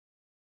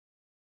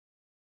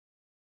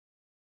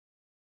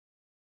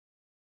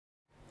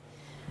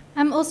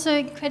I'm also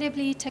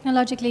incredibly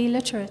technologically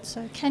illiterate,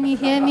 so can you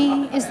hear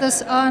me? Is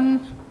this on?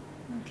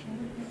 Okay.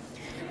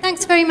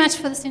 Thanks very much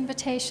for this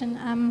invitation.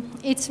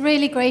 It's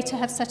really great to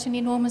have such an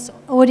enormous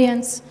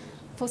audience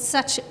for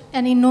such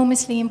an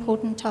enormously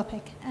important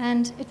topic,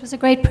 and it was a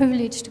great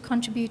privilege to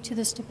contribute to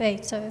this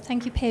debate, so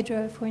thank you,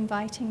 Pedro, for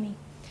inviting me.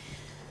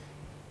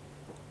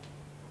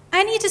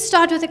 I need to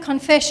start with a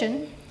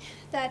confession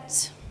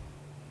that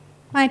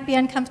might be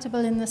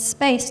uncomfortable in this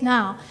space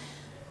now.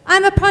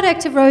 I'm a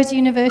product of Rhodes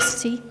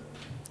University,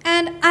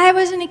 and I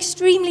was an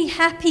extremely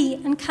happy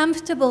and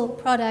comfortable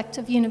product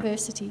of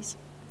universities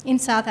in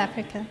South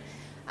Africa.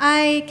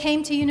 I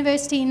came to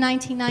university in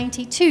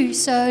 1992,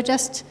 so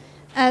just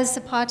as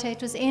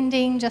apartheid was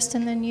ending, just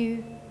in the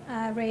new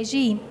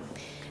regime.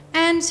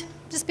 And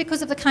just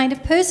because of the kind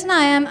of person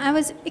I am, I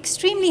was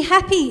extremely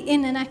happy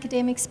in an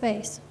academic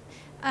space.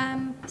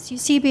 As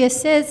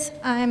Eusebius says,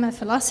 I'm a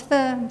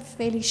philosopher, I'm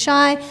fairly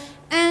shy,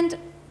 and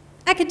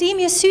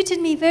academia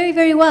suited me very,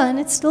 very well, and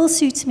it still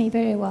suits me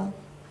very well.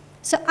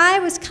 So I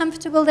was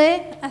comfortable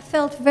there. I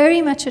felt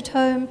very much at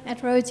home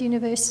at Rhodes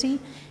University.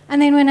 And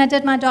then when I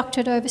did my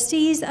doctorate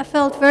overseas, I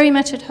felt very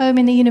much at home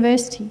in the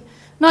university.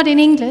 Not in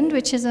England,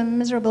 which is a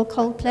miserable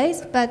cold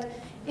place, but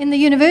in the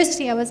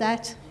university I was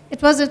at,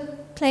 it was a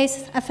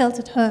place I felt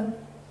at home.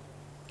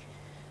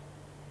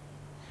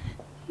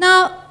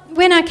 Now,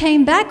 when I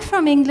came back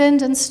from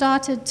England and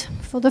started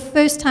for the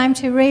first time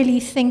to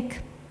really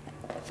think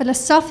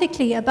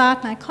philosophically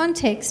about my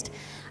context,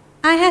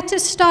 I had to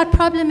start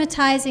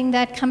problematizing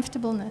that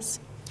comfortableness.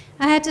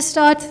 I had to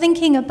start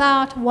thinking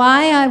about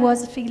why I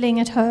was feeling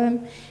at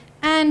home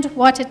and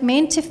what it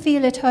meant to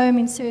feel at home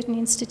in certain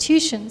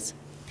institutions.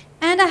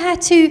 And I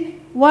had to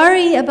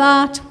worry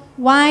about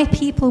why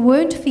people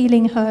weren't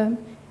feeling home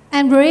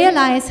and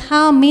realize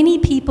how many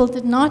people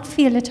did not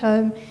feel at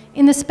home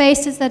in the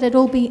spaces that had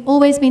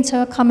always been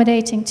so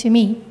accommodating to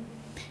me.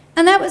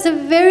 And that was a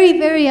very,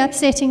 very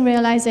upsetting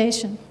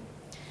realization.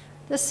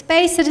 The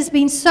space that has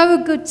been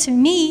so good to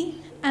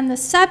me and the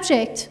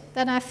subject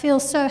that I feel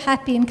so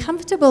happy and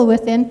comfortable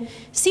within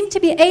seemed to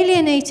be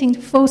alienating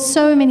for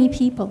so many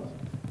people.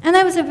 And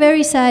that was a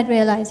very sad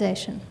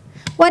realization.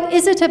 What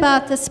is it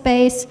about the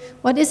space?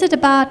 What is it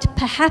about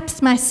perhaps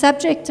my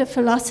subject of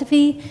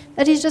philosophy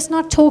that is just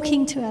not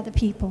talking to other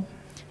people,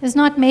 is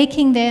not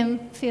making them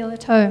feel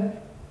at home?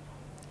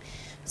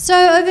 So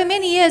over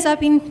many years, I've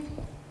been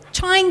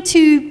trying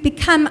to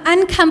become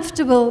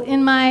uncomfortable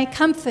in my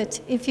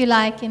comfort, if you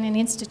like, in an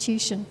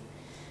institution.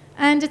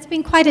 And it's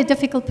been quite a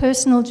difficult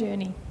personal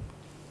journey.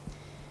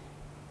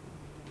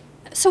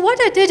 So what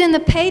I did in the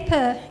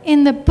paper,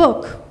 in the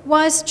book,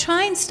 was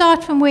try and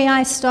start from where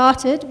I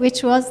started,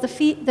 which was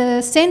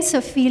the sense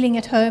of feeling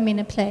at home in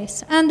a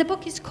place. And the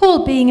book is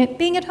called Being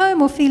at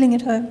Home or Feeling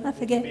at Home, I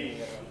forget.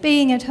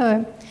 Being at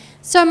Home.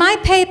 So my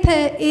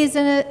paper is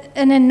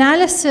an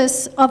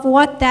analysis of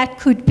what that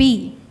could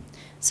be.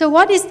 So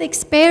what is the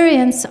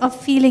experience of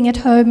feeling at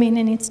home in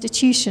an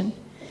institution?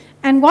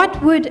 And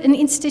what would an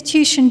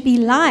institution be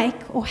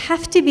like or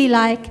have to be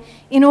like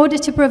in order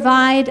to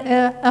provide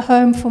a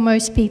home for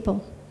most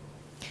people?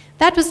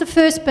 That was the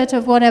first bit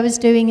of what I was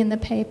doing in the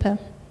paper.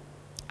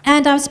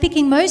 And I was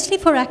speaking mostly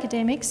for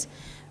academics,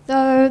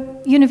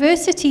 though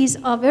universities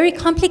are very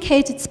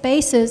complicated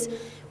spaces,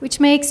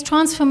 which makes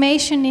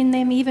transformation in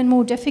them even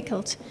more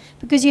difficult,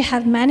 because you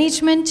have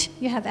management,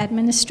 you have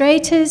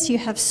administrators, you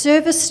have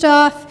service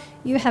staff,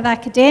 you have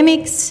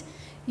academics,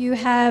 you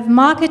have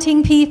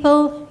marketing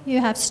people, you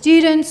have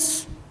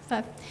students,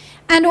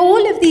 and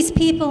all of these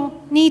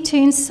people need to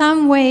in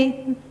some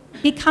way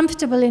be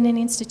comfortable in an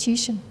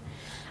institution.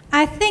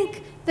 I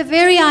think the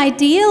very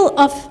ideal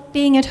of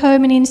being at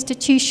home in an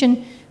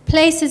institution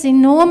places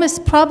enormous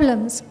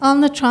problems on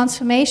the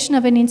transformation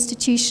of an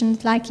institution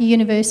like a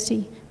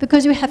university,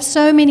 because we have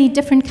so many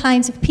different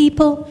kinds of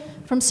people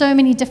from so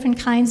many different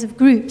kinds of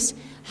groups.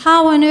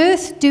 How on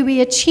earth do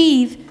we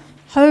achieve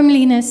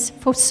homeliness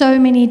for so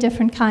many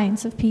different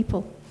kinds of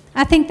people?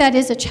 I think that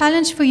is a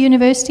challenge for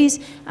universities,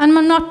 and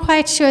I'm not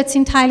quite sure it's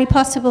entirely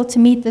possible to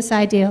meet this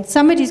ideal.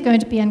 Somebody's going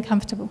to be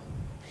uncomfortable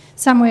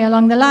somewhere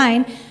along the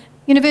line.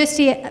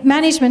 University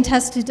management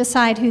has to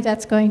decide who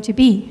that's going to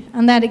be,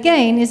 and that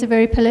again is a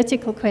very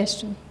political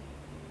question.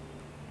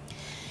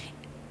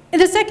 In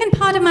the second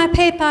part of my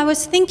paper, I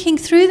was thinking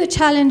through the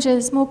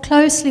challenges more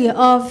closely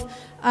of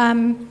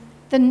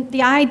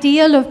the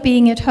ideal of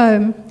being at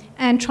home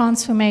and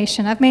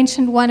transformation. I've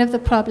mentioned one of the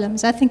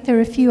problems. I think there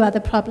are a few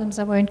other problems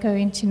I won't go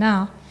into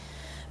now.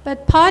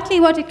 But partly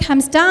what it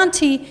comes down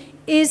to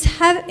is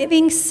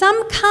having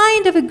some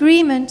kind of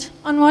agreement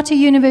on what a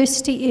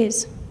university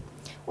is.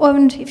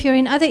 And if you're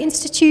in other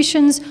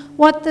institutions,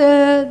 what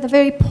the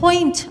very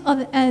point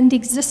of and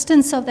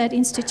existence of that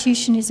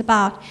institution is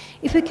about.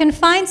 If we can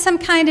find some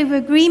kind of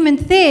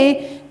agreement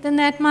there, then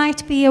that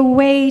might be a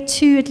way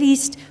to at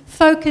least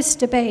focus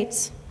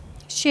debates,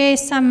 share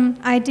some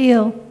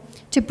ideal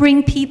to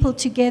bring people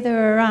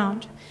together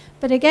around.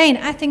 But again,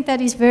 I think that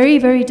is very,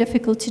 very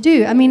difficult to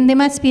do. I mean, there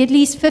must be at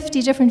least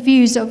 50 different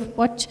views of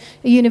what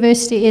a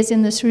university is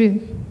in this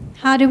room.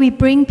 How do we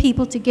bring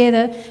people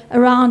together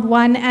around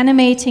one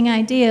animating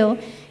ideal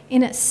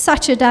in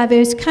such a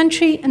diverse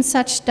country and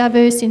such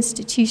diverse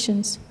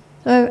institutions?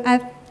 So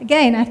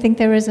again, I think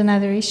there is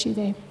another issue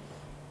there.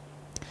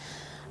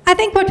 I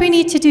think what we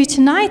need to do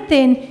tonight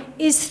then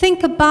is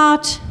think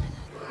about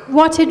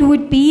what it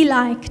would be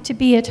like to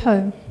be at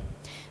home.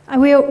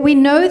 We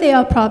know there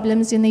are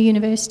problems in the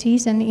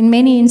universities and in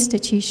many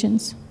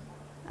institutions.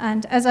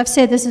 And as I've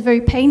said, this is a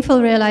very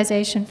painful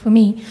realization for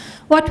me.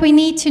 What we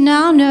need to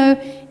now know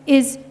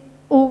is,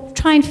 or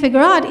try and figure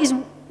out, is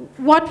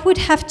what would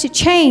have to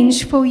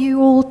change for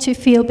you all to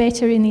feel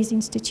better in these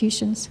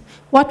institutions?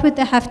 What would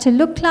they have to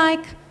look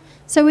like?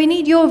 So we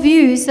need your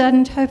views,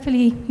 and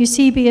hopefully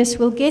Eusebius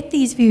will get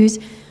these views.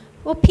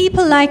 Well,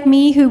 people like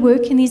me who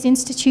work in these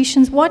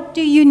institutions, what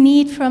do you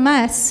need from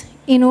us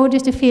in order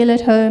to feel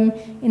at home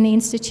in the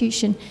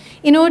institution?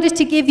 In order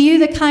to give you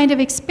the kind of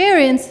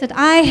experience that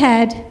I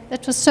had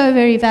that was so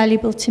very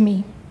valuable to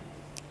me.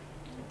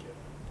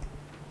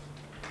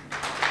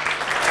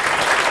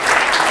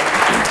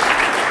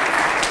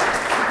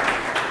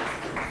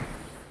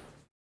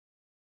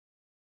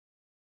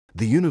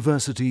 The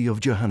University of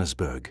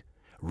Johannesburg.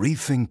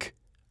 Rethink,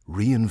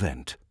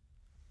 reinvent.